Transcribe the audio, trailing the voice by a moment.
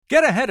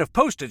Get ahead of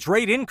postage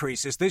rate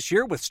increases this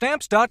year with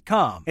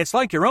Stamps.com. It's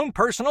like your own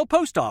personal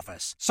post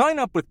office. Sign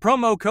up with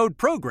promo code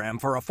PROGRAM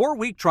for a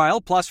 4-week trial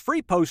plus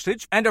free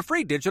postage and a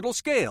free digital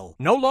scale.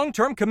 No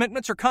long-term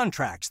commitments or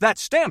contracts.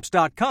 That's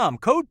Stamps.com,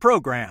 code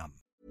PROGRAM.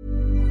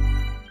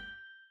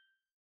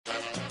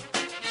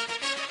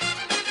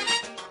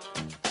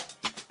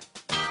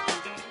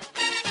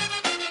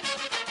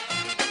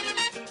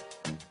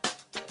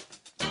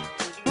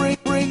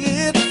 Bring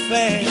it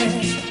fast.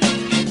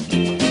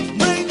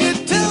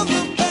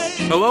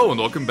 Hello and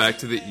welcome back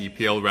to the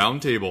EPL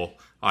Roundtable.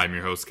 I'm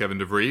your host Kevin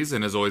DeVries,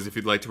 and as always, if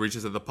you'd like to reach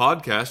us at the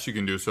podcast, you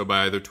can do so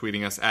by either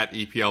tweeting us at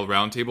EPL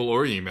Roundtable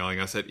or emailing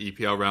us at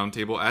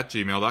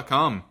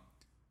eplroundtable@gmail.com.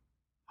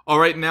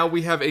 Alright, now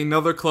we have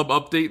another club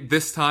update.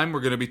 This time we're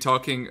going to be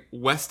talking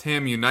West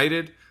Ham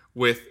United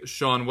with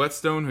Sean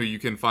Whetstone, who you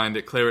can find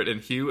at Claret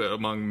and Hugh,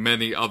 among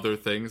many other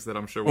things that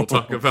I'm sure we'll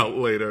talk about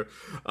later.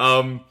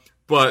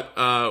 But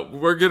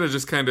we're going to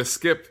just kind of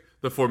skip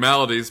the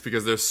formalities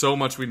because there's so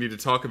much we need to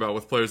talk about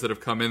with players that have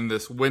come in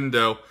this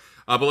window.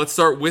 But let's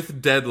start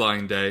with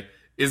deadline day.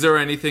 Is there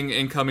anything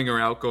incoming or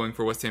outgoing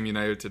for West Ham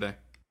United today?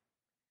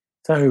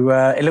 So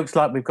it looks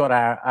like we've got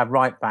our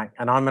right back,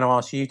 and I'm going to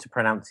ask you to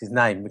pronounce his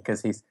name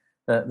because he's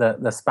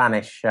the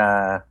Spanish.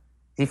 Is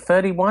he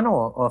 31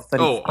 or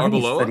 30? Oh,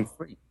 Arbeloa?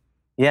 33.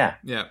 Yeah.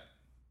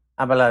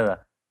 Arbeloa.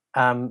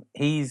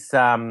 He's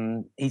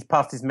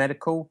passed his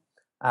medical.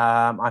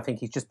 I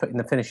think he's just putting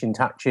the finishing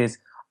touches.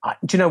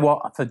 Do you know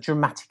what? For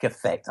dramatic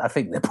effect, I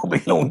think they'll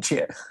probably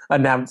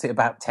announce it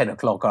about 10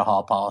 o'clock or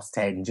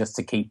 10:30 just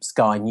to keep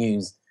Sky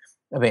News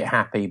a bit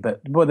happy.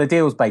 But the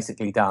deal's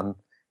basically done.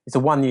 It's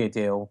a 1-year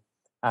deal.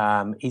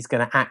 He's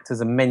going to act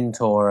as a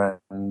mentor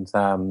and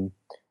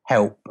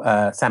help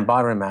Sam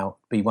Byram out,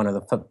 be one of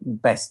the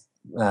best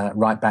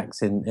right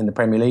backs in the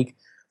Premier League.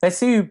 Let's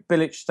see who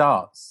Bilic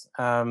starts.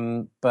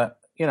 But,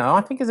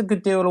 I think it's a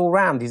good deal all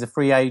round. He's a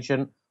free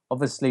agent,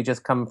 obviously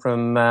just come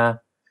from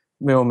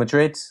Real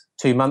Madrid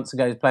 2 months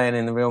ago. He's playing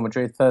in the Real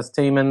Madrid first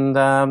team and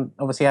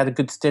obviously had a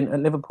good stint at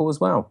Liverpool as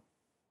well.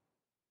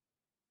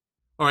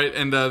 All right,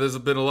 and there's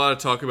been a lot of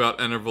talk about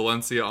Enner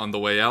Valencia on the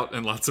way out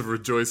and lots of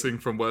rejoicing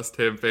from West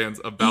Ham fans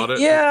about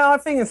it. Yeah, I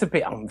think it's a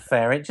bit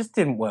unfair. It just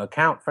didn't work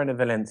out for Enner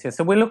Valencia.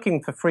 So we're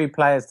looking for 3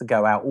 players to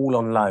go out, all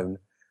on loan.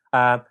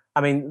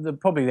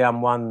 Probably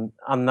the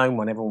unknown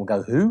one, everyone will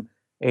go, who?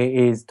 It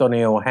is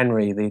Doniel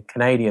Henry, the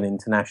Canadian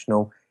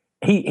international.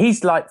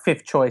 He's like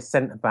 5th choice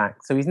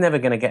centre-back, so he's never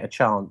going to get a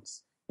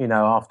chance.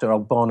 After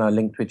Ogbonna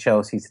linked with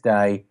Chelsea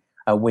today,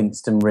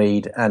 Winston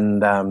Reid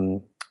and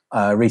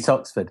Reece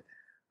Oxford,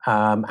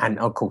 and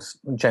of course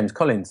James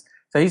Collins.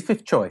 So he's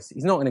 5th choice.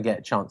 He's not going to get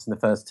a chance in the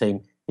first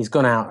team. He's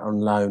gone out on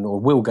loan, or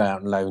will go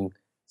out on loan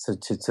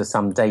to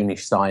some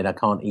Danish side. I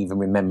can't even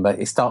remember.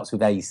 It starts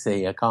with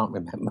AC. I can't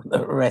remember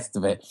the rest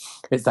of it.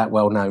 It's that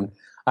well known.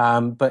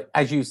 But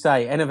as you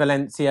say, Enner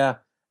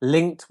Valencia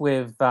linked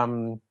with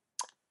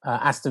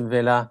Aston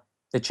Villa.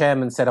 The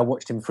chairman said, I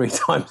watched him 3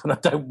 times and I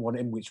don't want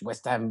him, which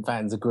West Ham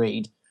fans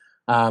agreed.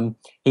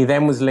 He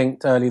then was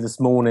linked early this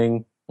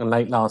morning and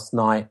late last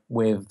night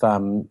with a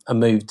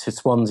move to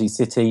Swansea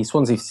City.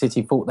 Swansea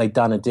City thought they'd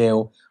done a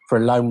deal for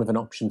a loan with an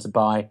option to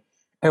buy.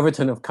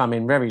 Everton have come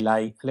in very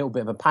late, a little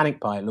bit of a panic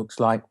buy, it looks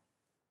like.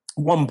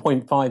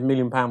 £1.5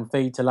 million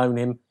fee to loan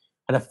him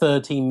and a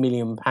 £13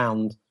 million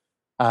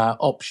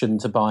option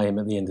to buy him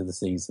at the end of the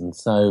season.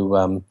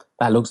 So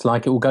that looks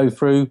like it will go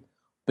through.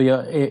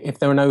 If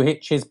there are no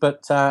hitches,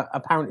 but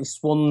apparently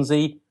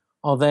Swansea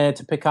are there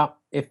to pick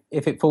up if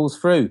it falls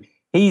through.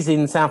 He's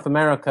in South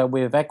America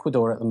with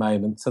Ecuador at the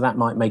moment, so that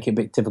might make it a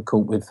bit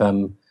difficult with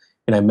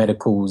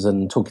medicals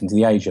and talking to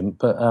the agent.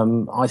 But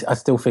I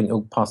still think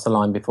it'll pass the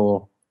line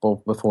before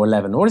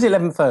 11, or is it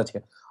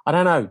 11:30? I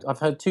don't know. I've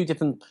heard 2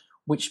 different.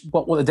 What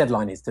the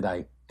deadline is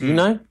today? Do you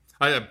know?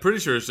 I'm pretty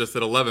sure it's just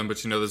at 11,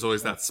 but there's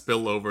always that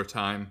spillover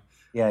time.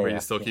 Where you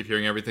still keep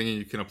hearing everything and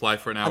you can apply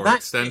for an hour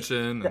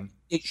extension.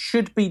 It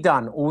should be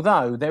done,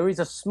 although there is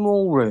a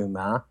small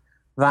rumour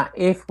that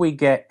if we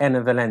get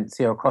Enner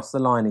Valencia across the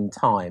line in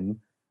time,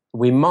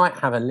 we might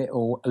have a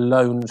little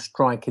loan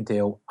striker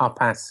deal up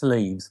our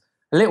sleeves.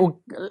 A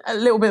little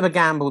bit of a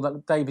gamble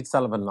that David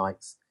Sullivan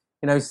likes.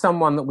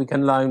 Someone that we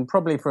can loan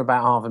probably for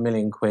about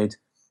 £500,000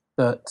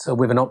 that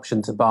with an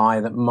option to buy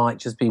that might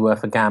just be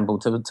worth a gamble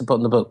to put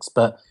in the books.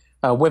 But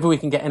whether we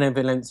can get Enner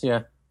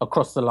Valencia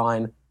across the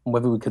line and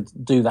whether we could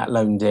do that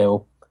loan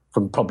deal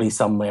from probably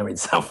somewhere in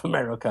South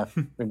America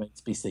remains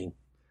to be seen.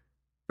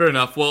 Fair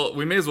enough. Well,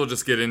 we may as well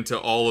just get into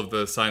all of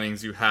the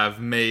signings you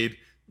have made.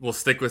 We'll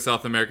stick with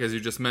South America, as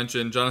you just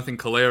mentioned. Jonathan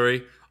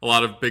Caleri, a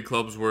lot of big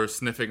clubs were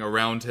sniffing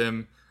around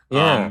him.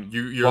 Yeah.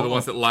 You're the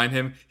ones that line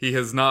him. He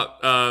has not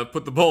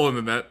put the ball in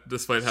the net,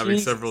 despite having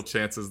several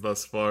chances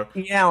thus far.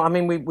 Yeah,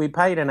 we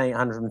paid an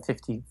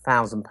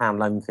 £850,000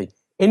 loan fee.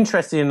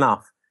 Interesting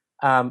enough,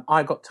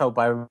 I got told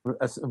by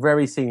a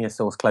very senior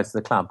source close to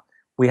the club,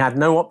 we had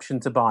no option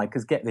to buy,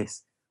 because get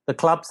this, the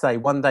club say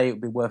one day it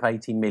would be worth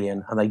 80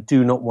 million and they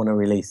do not want to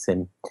release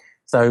him.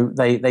 So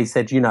they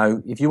said,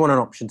 if you want an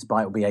option to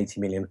buy, it will be 80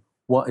 million.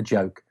 What a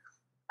joke.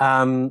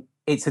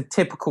 it's a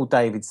typical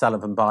David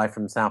Sullivan buy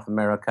from South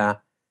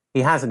America.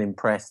 He hasn't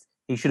impressed.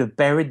 He should have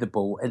buried the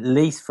ball at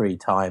least 3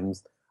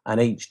 times, and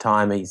each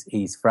time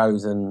he's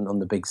frozen on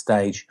the big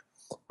stage,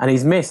 and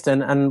he's missed.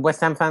 And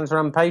West Ham fans are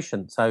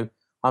impatient. So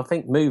I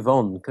think move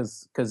on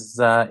because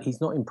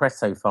he's not impressed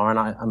so far, and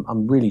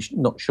I'm really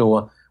not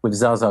sure with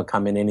Zaza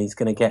coming in he's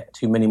going to get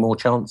too many more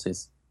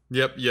chances.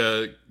 Yep,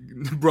 yeah.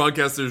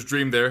 Broadcaster's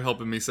dream there,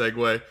 helping me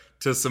segue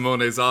to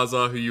Simone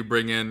Zaza, who you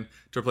bring in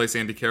to replace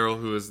Andy Carroll,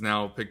 who has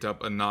now picked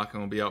up a knock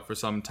and will be out for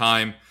some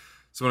time.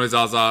 Simone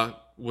Zaza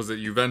was at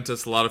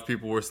Juventus. A lot of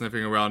people were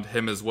sniffing around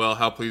him as well.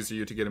 How pleased are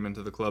you to get him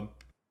into the club?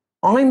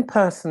 I'm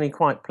personally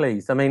quite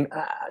pleased. I mean,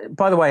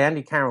 by the way,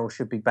 Andy Carroll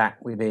should be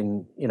back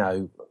within,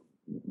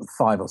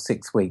 5 or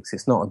 6 weeks.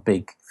 It's not a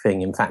big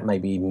thing. In fact,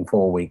 maybe even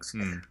 4 weeks.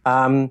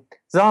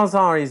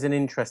 Zaza is an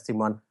interesting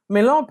one. I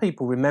mean, a lot of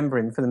people remember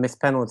him for the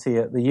missed penalty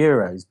at the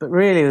Euros, but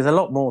really there's a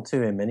lot more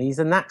to him, and he's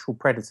a natural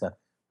predator.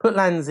 Put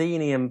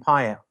Lanzini and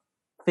Payet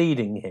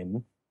feeding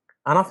him,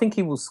 and I think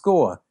he will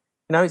score.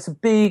 It's a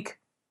big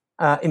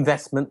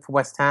investment for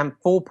West Ham,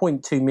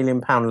 £4.2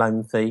 million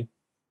loan fee,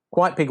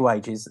 quite big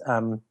wages,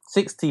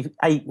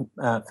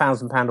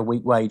 £68,000 a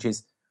week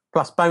wages,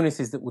 plus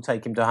bonuses that will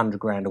take him to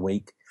 £100,000 a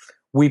week.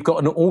 We've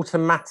got an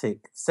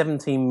automatic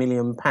 £17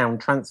 million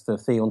transfer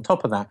fee on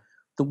top of that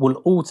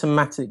will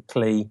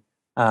automatically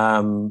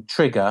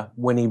trigger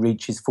when he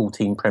reaches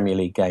 14 Premier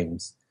League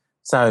games.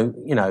 So,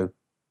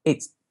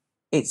 it's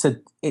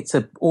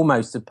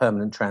almost a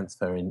permanent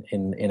transfer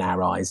in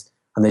our eyes.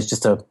 And there's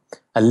just a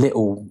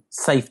little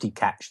safety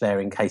catch there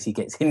in case he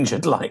gets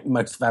injured, like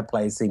most of our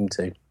players seem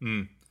to.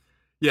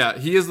 Yeah,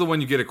 he is the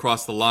one you get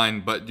across the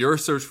line, but your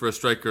search for a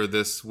striker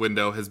this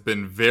window has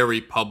been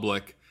very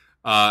public.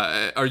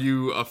 Are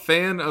you a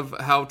fan of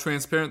how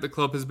transparent the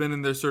club has been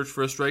in their search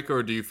for a striker,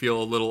 or do you feel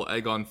a little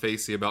egg on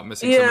facey about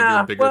missing some of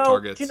your bigger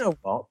targets? Do you know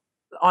what?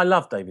 I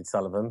love David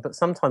Sullivan, but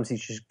sometimes he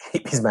should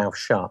keep his mouth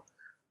shut.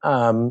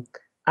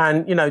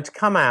 And, to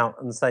come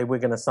out and say we're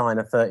going to sign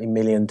a 30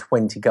 million,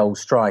 20-goal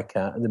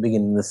striker at the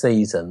beginning of the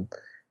season,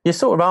 you're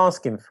sort of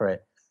asking for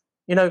it.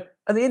 At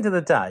the end of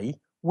the day,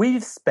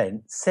 we've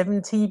spent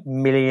 £70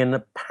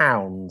 million,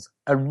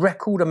 a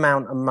record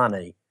amount of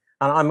money.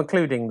 And I'm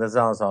including the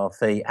Zaza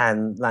fee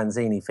and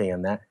Lanzini fee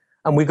in there.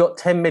 And we got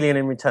 10 million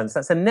in returns.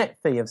 That's a net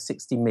fee of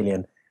 60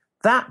 million.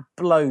 That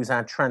blows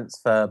our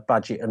transfer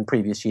budget and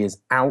previous years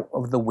out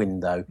of the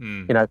window.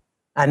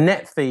 Our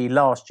net fee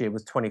last year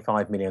was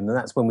 25 million. And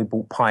that's when we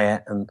bought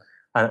Payet and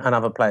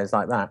other players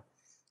like that.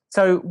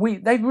 So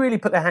they've really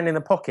put their hand in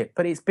the pocket,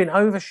 but it's been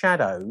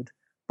overshadowed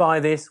by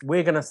this.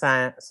 We're going to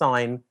sign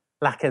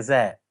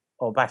Lacazette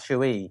or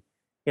Batshuayi.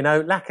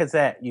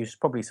 Lacazette, you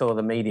probably saw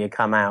the media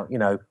come out,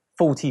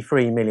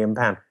 £43 million.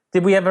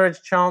 Did we ever have a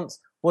chance?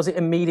 Was it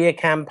a media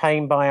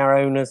campaign by our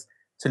owners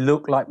to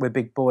look like we're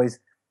big boys?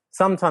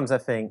 Sometimes I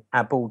think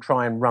our ball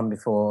try and run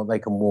before they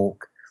can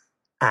walk.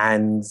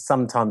 And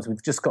sometimes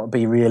we've just got to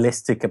be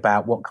realistic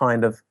about what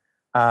kind of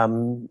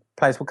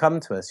players will come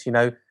to us.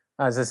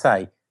 As I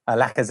say,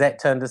 Lacazette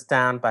turned us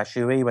down.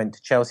 Batshuayi went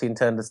to Chelsea and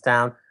turned us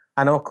down.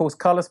 And of course,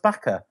 Carlos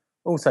Bacca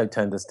also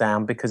turned us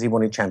down because he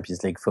wanted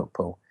Champions League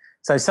football.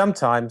 So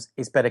sometimes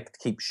it's better to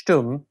keep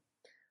stum,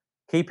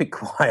 keep it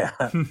quiet,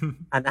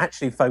 and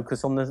actually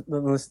focus on the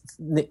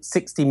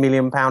 £60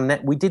 million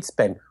net we did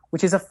spend,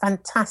 which is a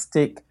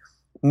fantastic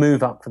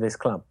move up for this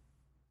club.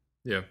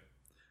 Yeah.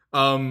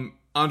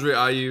 Andre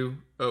Ayew,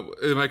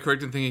 am I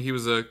correct in thinking he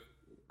was a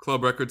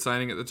club record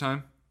signing at the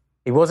time?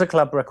 He was a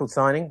club record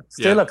signing,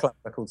 still a club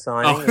record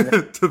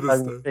signing. To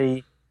this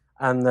day.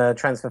 And the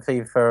transfer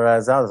fee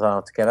for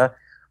Zaza together.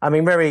 I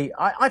mean,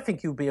 I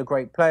think he would be a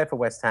great player for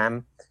West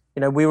Ham.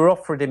 We were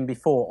offered him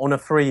before on a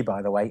free,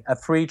 by the way, a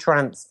free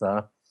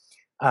transfer,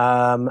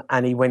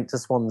 and he went to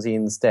Swansea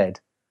instead,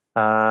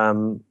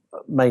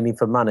 mainly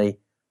for money.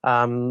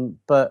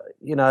 But,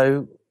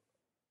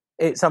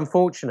 it's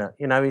unfortunate.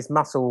 His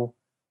muscle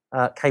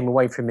came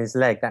away from his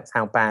leg. That's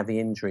how bad the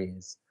injury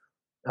is.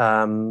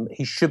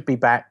 He should be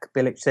back.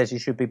 Bilic says he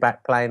should be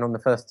back playing on the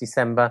 1st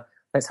December.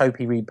 Let's hope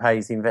he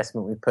repays the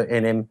investment we've put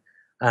in him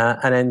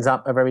and ends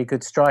up a very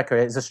good striker.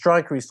 It's a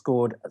striker who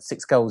scored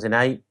 6 goals in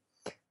 8.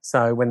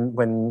 So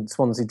when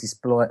Swansea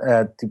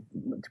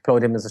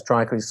deployed him as a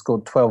striker, he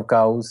scored 12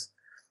 goals.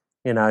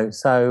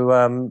 So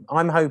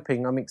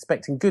I'm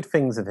expecting good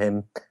things of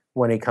him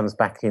when he comes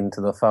back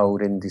into the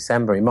fold in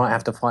December. He might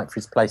have to fight for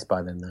his place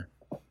by then, though.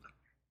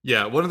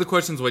 Yeah, one of the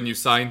questions when you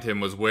signed him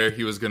was where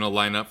he was going to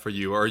line up for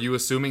you. Are you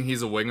assuming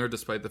he's a winger,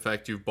 despite the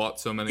fact you've bought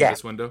so many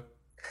this window?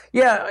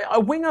 Yeah, a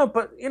winger,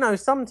 but,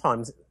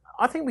 sometimes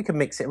I think we can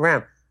mix it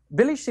around.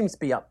 Bilic seems to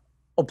be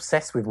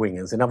obsessed with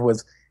wingers. In other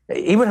words,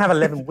 he would have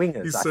 11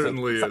 wingers. He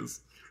certainly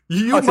is.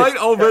 You might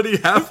already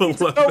have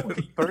 11. A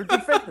goalkeeper and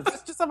defenders.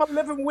 Let's just have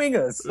 11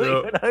 wingers.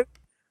 Yep.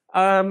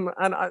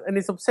 And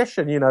his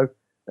obsession,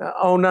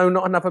 oh no,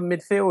 not another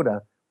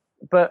midfielder.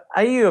 But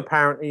Ayew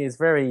apparently is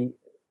very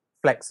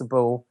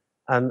flexible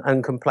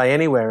and can play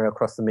anywhere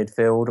across the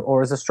midfield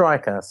or as a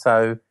striker.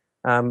 So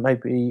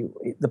maybe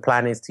the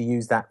plan is to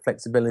use that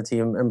flexibility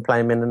and play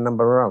him in a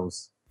number of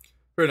roles.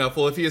 Fair enough.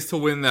 Well, if he is to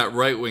win that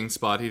right wing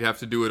spot, he'd have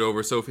to do it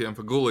over Sofian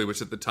Feghouli,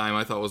 which at the time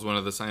I thought was one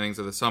of the signings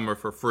of the summer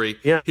for free.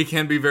 Yeah. He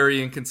can be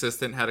very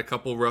inconsistent, had a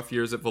couple rough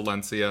years at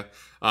Valencia.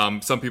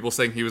 Some people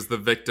saying he was the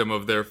victim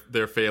of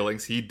their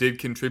failings. He did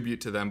contribute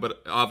to them,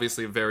 but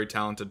obviously a very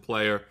talented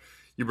player.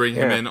 You bring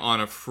him in on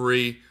a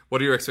free.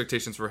 What are your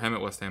expectations for him at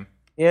West Ham?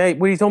 Yeah,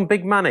 well, he's on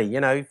big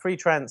money, free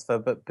transfer,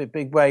 but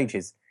big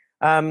wages.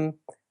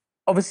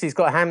 Obviously, he's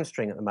got a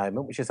hamstring at the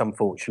moment, which is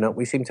unfortunate.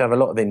 We seem to have a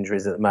lot of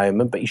injuries at the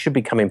moment, but he should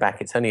be coming back.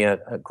 It's only a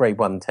grade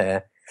 1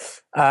 tear.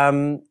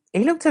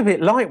 He looked a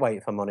bit lightweight,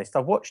 if I'm honest.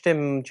 I watched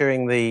him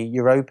during the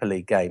Europa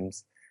League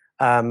games,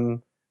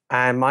 and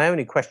my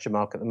only question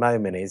mark at the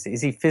moment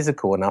is he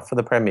physical enough for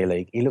the Premier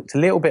League? He looked a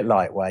little bit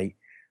lightweight,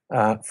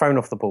 thrown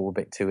off the ball a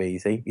bit too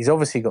easy. He's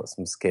obviously got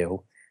some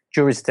skill.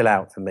 Jury's still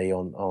out for me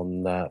on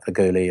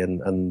Feghouli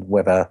and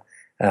whether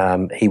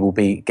he will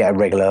get a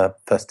regular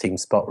first-team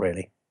spot,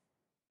 really.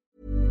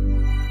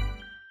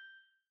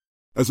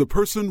 As a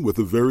person with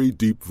a very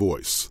deep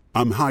voice,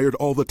 I'm hired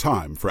all the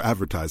time for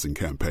advertising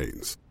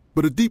campaigns.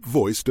 But a deep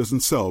voice doesn't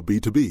sell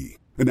B2B,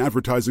 and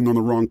advertising on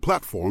the wrong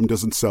platform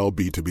doesn't sell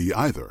B2B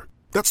either.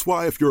 That's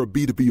why if you're a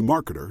B2B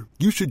marketer,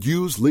 you should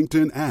use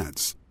LinkedIn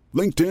ads.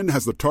 LinkedIn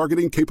has the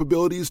targeting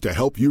capabilities to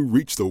help you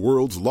reach the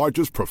world's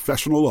largest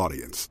professional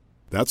audience.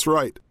 That's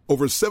right,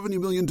 over 70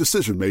 million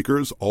decision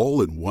makers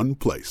all in one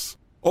place.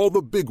 All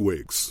the big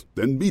wigs,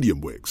 then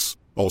medium wigs,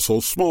 also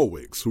small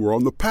wigs who are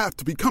on the path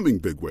to becoming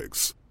big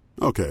wigs.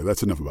 Okay,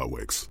 that's enough about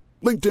wigs.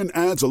 LinkedIn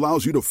ads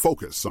allows you to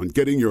focus on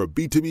getting your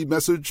B2B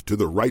message to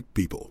the right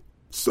people.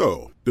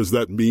 So, does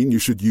that mean you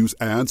should use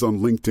ads on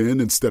LinkedIn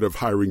instead of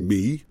hiring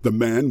me, the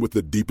man with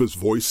the deepest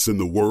voice in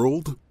the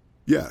world?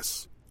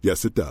 Yes.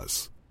 Yes, it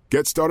does.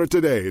 Get started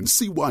today and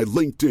see why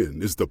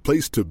LinkedIn is the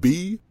place to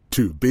be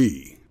to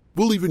be.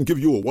 We'll even give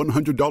you a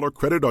 $100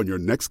 credit on your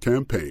next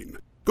campaign.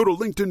 Go to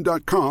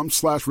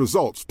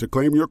linkedin.com/results to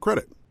claim your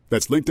credit.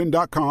 That's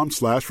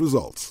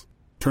linkedin.com/results.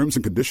 Terms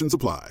and conditions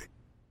apply.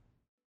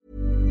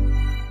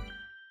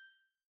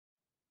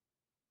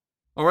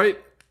 All right.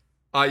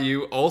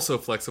 Ayew also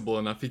flexible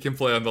enough. He can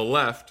play on the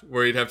left,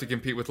 where he'd have to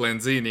compete with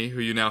Lanzini, who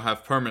you now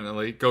have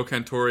permanently. Go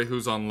Cantore,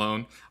 who's on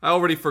loan. I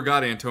already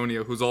forgot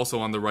Antonio, who's also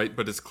on the right,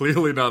 but is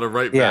clearly not a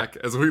right back,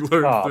 as we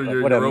learned through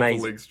your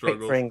Europa League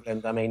struggles. For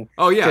England. I mean,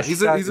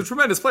 he's a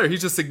tremendous player.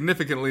 He's just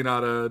significantly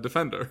not a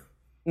defender.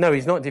 No,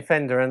 he's not a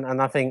defender,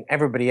 and I think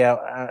everybody else,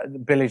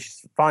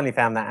 Bilic finally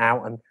found that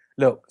out. And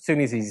look, as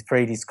soon as he's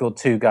freed, he scored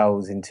 2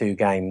 goals in 2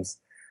 games.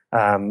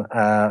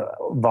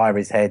 Via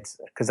his head,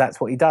 because that's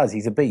what he does.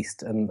 He's a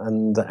beast.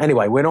 And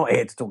anyway, we're not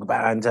here to talk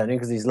about Antonio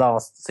because he's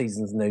last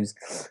season's news.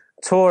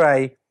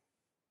 Toure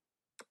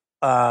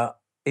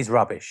is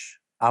rubbish.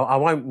 I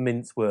won't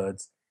mince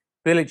words.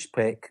 Bilic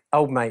pick,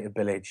 old mate of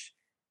Bilic.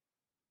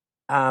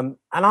 And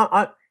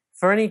I,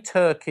 for any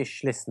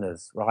Turkish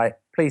listeners, right,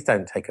 please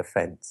don't take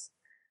offence,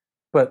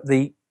 but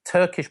the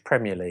Turkish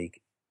Premier League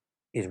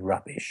is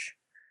rubbish.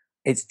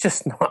 It's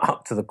just not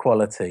up to the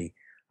quality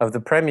of the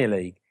Premier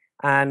League.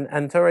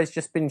 And Toure's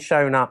just been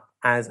shown up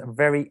as a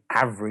very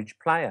average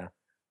player.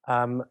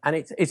 And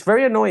it's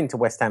very annoying to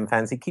West Ham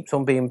fans. He keeps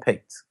on being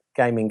picked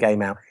game in,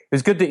 game out. It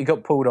was good that he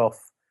got pulled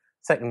off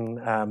second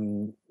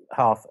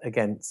half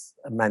against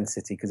Man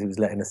City because he was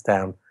letting us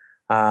down.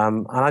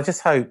 And I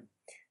just hope,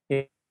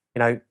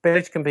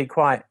 Bilic can be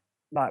quite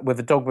like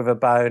with a dog with a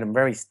bone and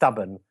very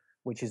stubborn,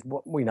 which is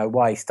what we know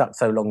why he stuck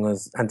so long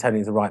as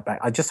Antonio's a right back.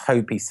 I just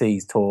hope he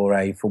sees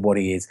Toure for what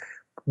he is.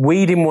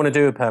 We didn't want to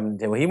do a permanent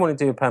deal. He wanted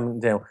to do a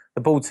permanent deal.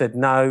 The board said,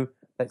 no,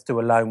 let's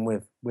do a loan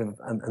with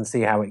and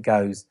see how it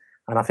goes.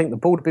 And I think the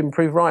board have been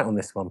proved right on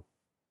this one.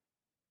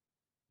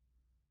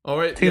 All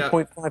right.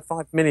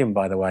 2.55 million,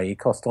 by the way, he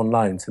cost on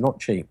loan, so not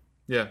cheap.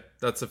 Yeah,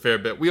 that's a fair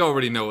bit. We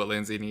already know what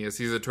Lanzini is.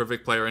 He's a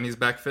terrific player, and he's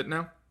back fit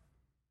now?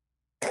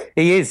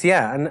 He is,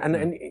 yeah.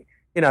 And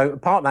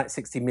part of that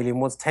 60 million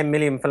was 10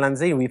 million for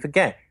Lanzini. We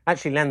forget.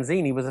 Actually,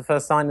 Lanzini was the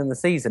first signing in the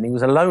season. He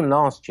was a loan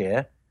last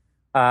year.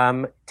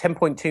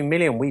 10.2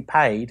 million we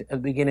paid at the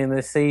beginning of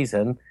the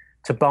season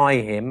to buy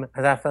him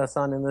as our first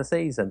signing of the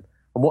season.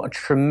 And what a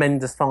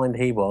tremendous find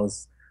he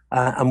was.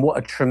 And what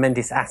a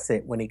tremendous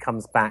asset when he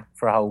comes back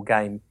for a whole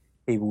game.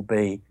 He will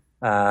be,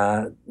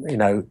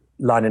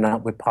 lining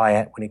up with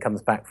Payet when he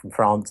comes back from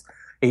France.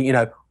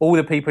 All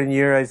the people in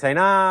Euro saying,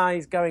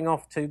 he's going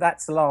off to,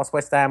 that's the last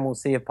West Ham we'll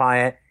see of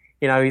Payet.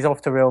 He's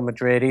off to Real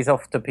Madrid, he's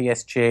off to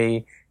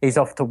PSG, he's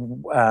off to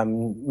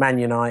Man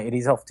United,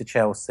 he's off to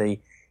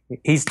Chelsea.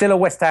 He's still a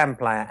West Ham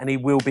player, and he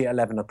will be at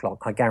 11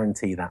 o'clock. I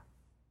guarantee that.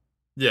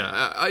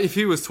 Yeah, if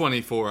he was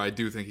 24, I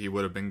do think he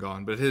would have been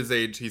gone. But at his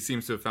age, he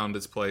seems to have found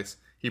his place.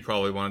 He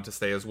probably wanted to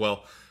stay as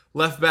well.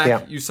 Left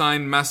back, You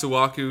signed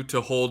Masuaku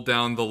to hold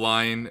down the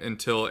line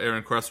until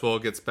Aaron Cresswell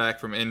gets back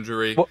from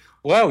injury.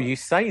 Well, you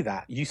say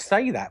that.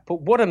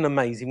 But what an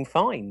amazing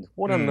find.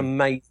 What an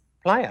amazing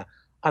player.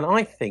 And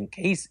I think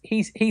he's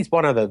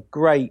one of the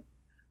great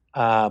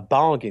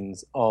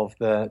bargains of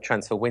the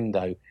transfer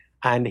window.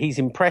 And he's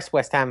impressed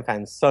West Ham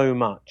fans so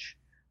much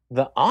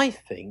that I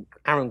think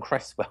Aaron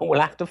Cresswell will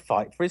have to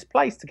fight for his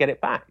place to get it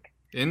back.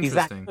 Interesting. He's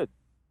that good.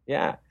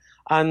 Yeah.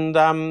 And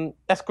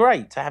that's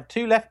great to have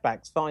two left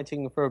backs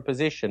fighting for a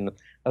position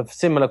of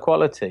similar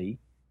quality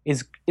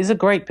is a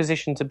great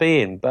position to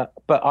be in. But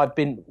I've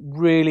been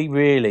really,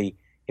 really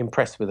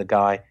impressed with the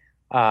guy.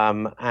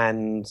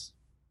 And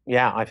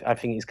yeah, I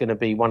think he's going to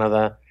be one of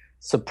the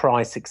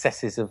surprise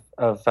successes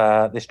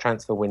of this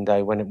transfer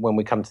window when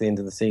we come to the end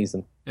of the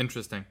season.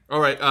 Interesting. All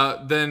right.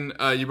 Then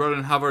you brought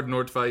in Havard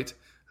Nordtveit,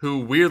 who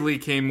weirdly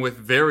came with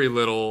very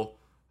little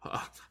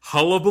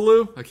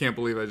hullabaloo. I can't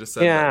believe I just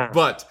said that.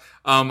 But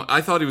I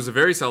thought he was a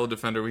very solid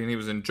defender when he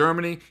was in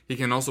Germany. He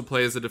can also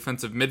play as a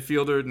defensive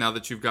midfielder. Now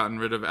that you've gotten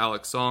rid of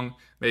Alex Song,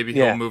 maybe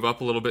he'll move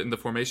up a little bit in the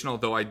formation,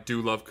 although I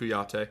do love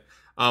Kouyaté.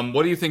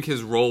 What do you think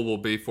his role will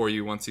be for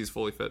you once he's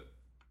fully fit?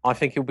 I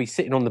think he'll be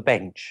sitting on the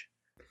bench.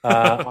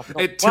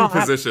 At two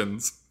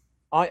positions.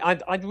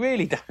 I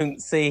really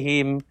don't see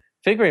him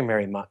figuring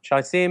very much.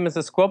 I see him as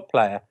a squad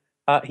player.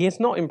 He has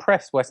not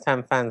impressed West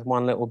Ham fans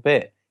one little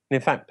bit. And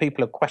in fact,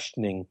 people are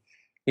questioning,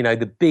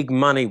 the big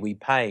money we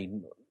paid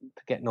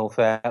to get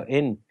Northveld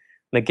in.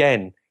 And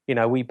again,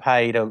 we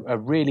paid a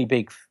really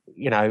big,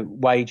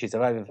 wages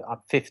of over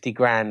 50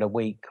 grand a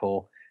week,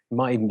 or it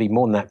might even be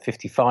more than that,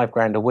 55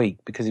 grand a week,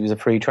 because he was a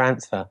free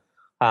transfer.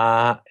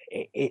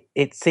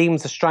 It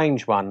seems a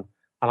strange one.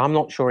 And I'm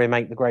not sure he'll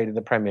make the grade of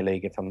the Premier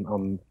League, if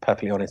I'm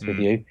perfectly honest with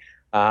you.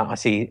 I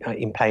see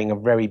him playing a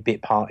very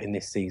big part in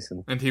this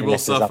season. And he will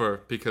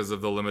suffer because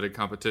of the limited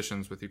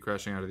competitions with you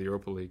crashing out of the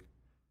Europa League.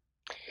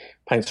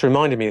 Thanks for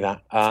reminding me of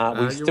that.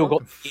 We've still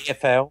got the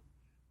EFL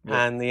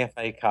and the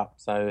FA Cup,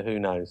 so who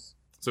knows?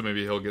 So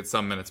maybe he'll get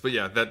some minutes. But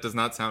yeah, that does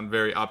not sound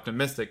very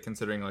optimistic,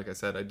 considering, like I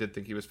said, I did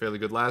think he was fairly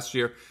good last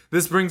year.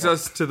 This brings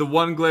us to the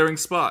one glaring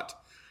spot.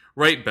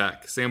 Right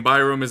back. Sam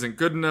Byram isn't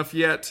good enough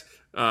yet.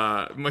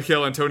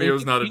 Michael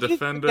Antonio's not a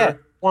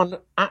defender. One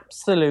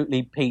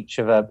absolutely peach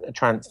of a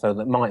transfer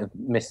that might have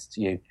missed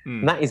you,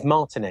 and that is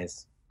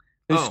Martinez,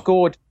 who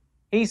scored.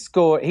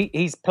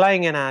 He's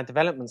playing in our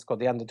development squad,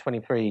 the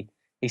under-23.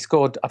 He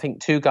scored, I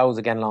think, 2 goals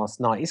again last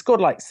night. He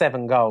scored like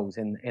 7 goals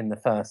in the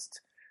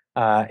first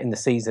in the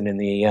season in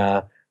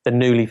the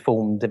newly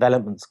formed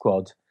development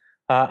squad,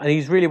 and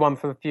he's really one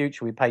for the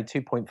future. We paid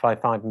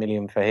 2.55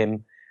 million for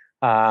him,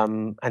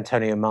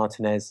 Antonio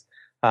Martinez.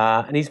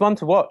 And he's one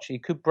to watch. He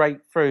could break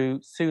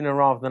through sooner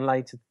rather than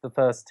later to the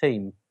first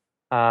team.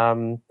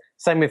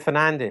 Same with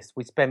Fernandes.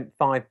 We spent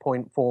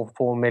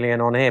 5.44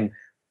 million on him.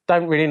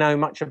 Don't really know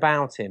much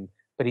about him,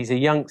 but he's a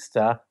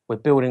youngster. We're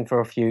building for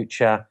a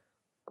future.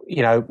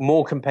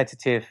 More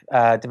competitive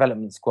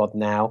development squad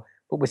now,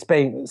 but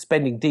we're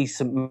spending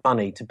decent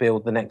money to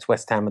build the next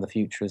West Ham of the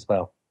future as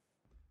well.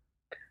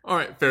 All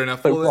right, fair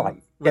enough. So well,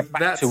 right, get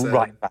back to said,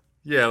 right back.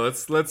 Yeah,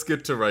 let's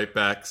get to right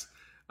backs.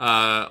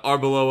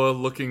 Arbeloa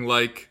looking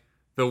like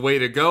the way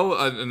to go.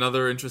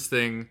 Another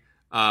interesting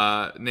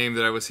name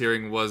that I was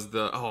hearing was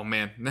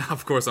now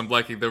of course I'm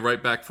blanking, the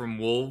right back from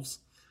Wolves.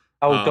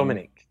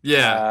 Dominic.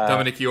 Yeah,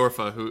 Dominic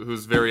Iorfa,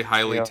 who's very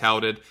highly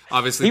touted.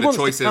 Obviously, he the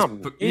choice is...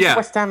 He's a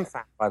West Ham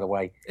fan, by the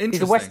way.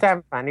 He's a West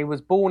Ham fan. He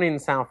was born in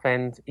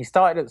Southend. He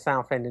started at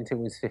Southend until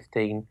he was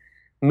 15.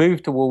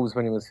 Moved to Wolves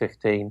when he was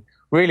 15.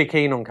 Really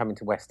keen on coming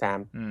to West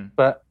Ham.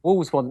 But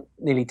Wolves want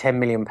nearly £10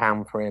 million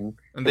for him.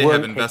 And they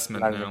have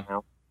investment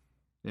now.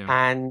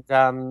 Yeah. And,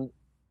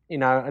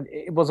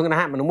 it wasn't going to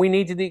happen. And we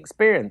needed the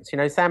experience.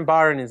 Sam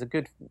Byron is a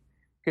good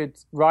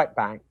right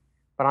back.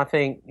 But I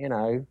think,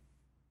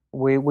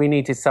 we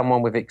needed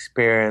someone with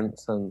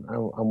experience. And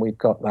we've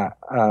got that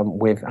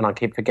and I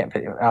keep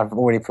forgetting, I've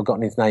already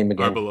forgotten his name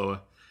again.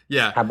 Arbeloa.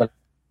 Yeah.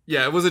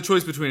 Yeah, it was a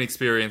choice between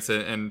experience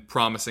and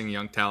promising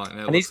young talent.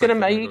 And he's going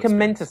to he can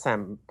mentor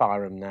Sam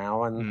Byram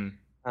now. And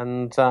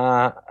as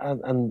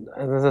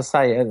I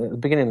say at the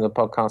beginning of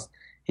the podcast,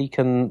 he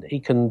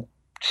can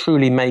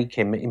truly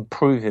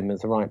improve him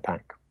as a right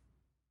back.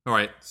 All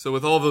right. So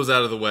with all those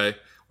out of the way,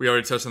 we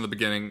already touched on the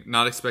beginning,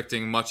 not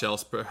expecting much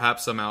else,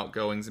 perhaps some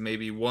outgoings,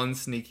 maybe one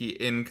sneaky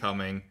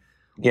incoming.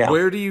 Yeah.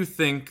 Where do you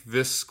think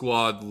this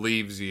squad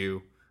leaves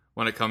you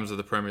when it comes to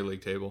the Premier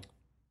League table?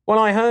 Well,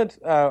 I heard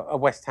a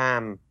West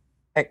Ham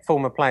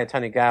former player,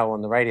 Tony Gale,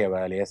 on the radio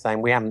earlier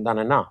saying we haven't done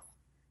enough.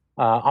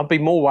 I'd be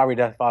more worried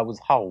if I was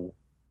Hull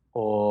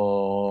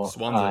or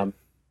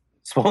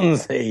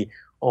Swansea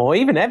or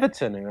even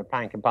Everton, who are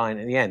paying combined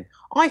at the end.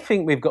 I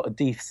think we've got a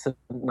decent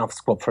enough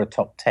squad for a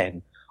top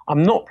 10.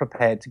 I'm not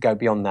prepared to go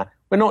beyond that.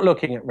 We're not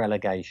looking at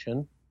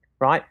relegation,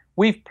 right?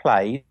 We've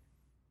played,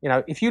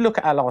 if you look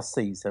at our last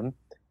season,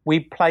 we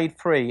played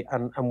 3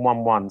 and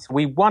won 1. So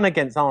we won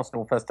against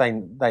Arsenal first day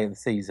of the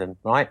season,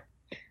 right?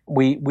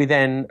 We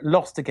then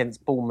lost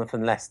against Bournemouth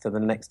and Leicester the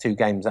next 2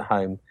 games at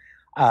home.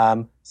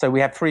 So we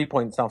had 3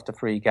 points after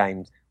 3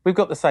 games. We've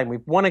got the same.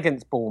 We've won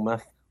against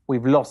Bournemouth.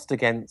 We've lost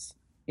against,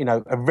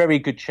 a very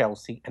good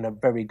Chelsea and a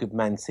very good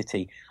Man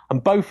City.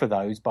 And both of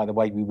those, by the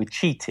way, we were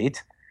cheated.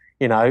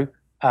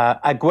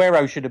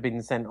 Aguero should have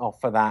been sent off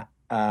for that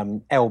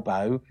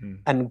elbow,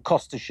 and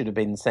Costa should have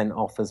been sent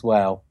off as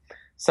well.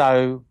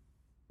 So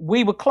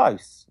we were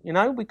close.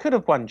 We could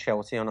have won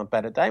Chelsea on a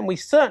better day, and we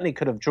certainly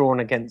could have drawn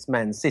against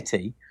Man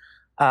City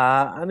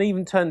and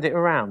even turned it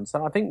around.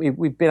 So I think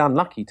we've been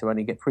unlucky to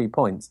only get 3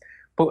 points.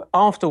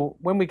 But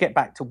when we get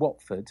back to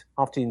Watford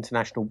after the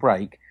international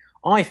break,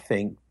 I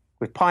think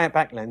with Payet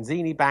back,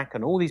 Lanzini back,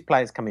 and all these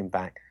players coming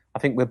back, I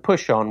think we'll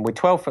push on. We're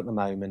 12th at the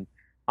moment.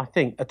 I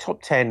think a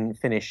top 10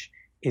 finish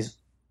is,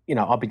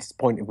 I'll be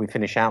disappointed if we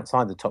finish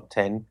outside the top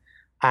 10.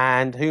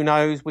 And who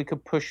knows, we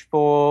could push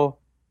for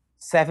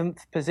 7th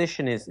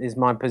position is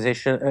my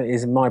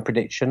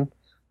prediction.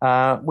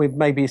 With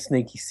maybe a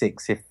sneaky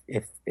 6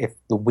 if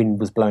the wind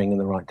was blowing in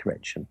the right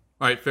direction.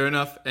 All right, fair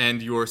enough.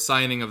 And your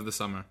signing of the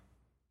summer?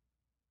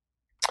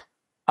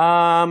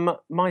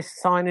 My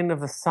signing of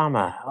the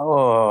summer.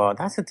 Oh,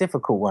 that's a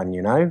difficult one,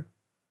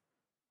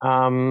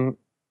 I'm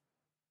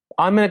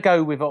going to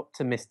go with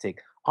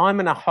optimistic. I'm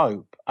going to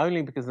hope,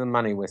 only because of the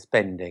money we're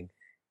spending,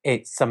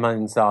 it's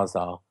Simone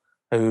Zaza,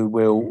 who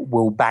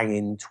will bang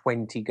in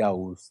 20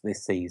 goals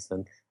this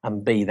season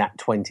and be that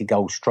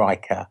 20-goal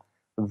striker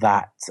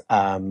that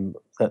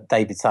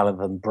David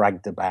Sullivan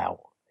bragged about.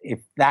 If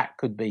that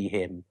could be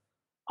him,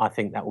 I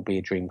think that would be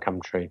a dream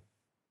come true.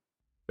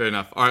 Fair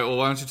enough. All right, well,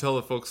 why don't you tell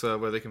the folks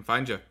where they can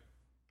find you?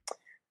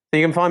 So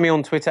you can find me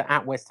on Twitter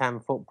at West Ham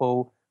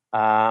Football.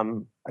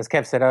 As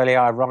Kev said earlier,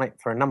 I write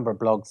for a number of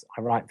blogs.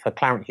 I write for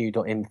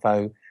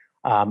clarenthugh.info.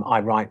 I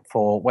write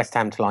for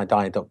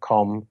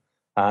westhamtillidie.com,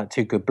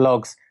 2 good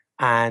blogs.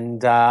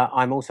 And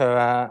I'm also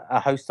a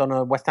host on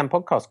a West Ham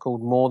podcast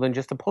called More Than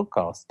Just a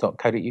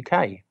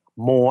Podcast.co.uk.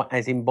 More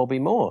as in Bobby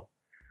Moore.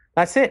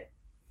 That's it.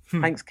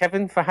 Thanks,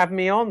 Kevin, for having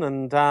me on.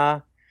 And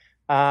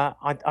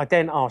I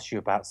didn't ask you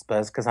about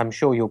Spurs because I'm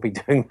sure you'll be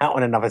doing that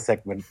on another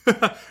segment.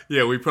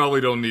 Yeah, we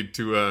probably don't need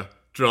to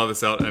draw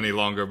this out any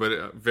longer,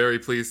 but very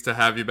pleased to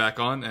have you back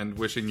on and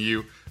wishing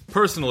you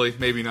personally,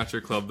 maybe not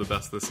your club, the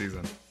best this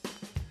season.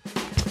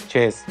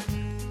 Cheers.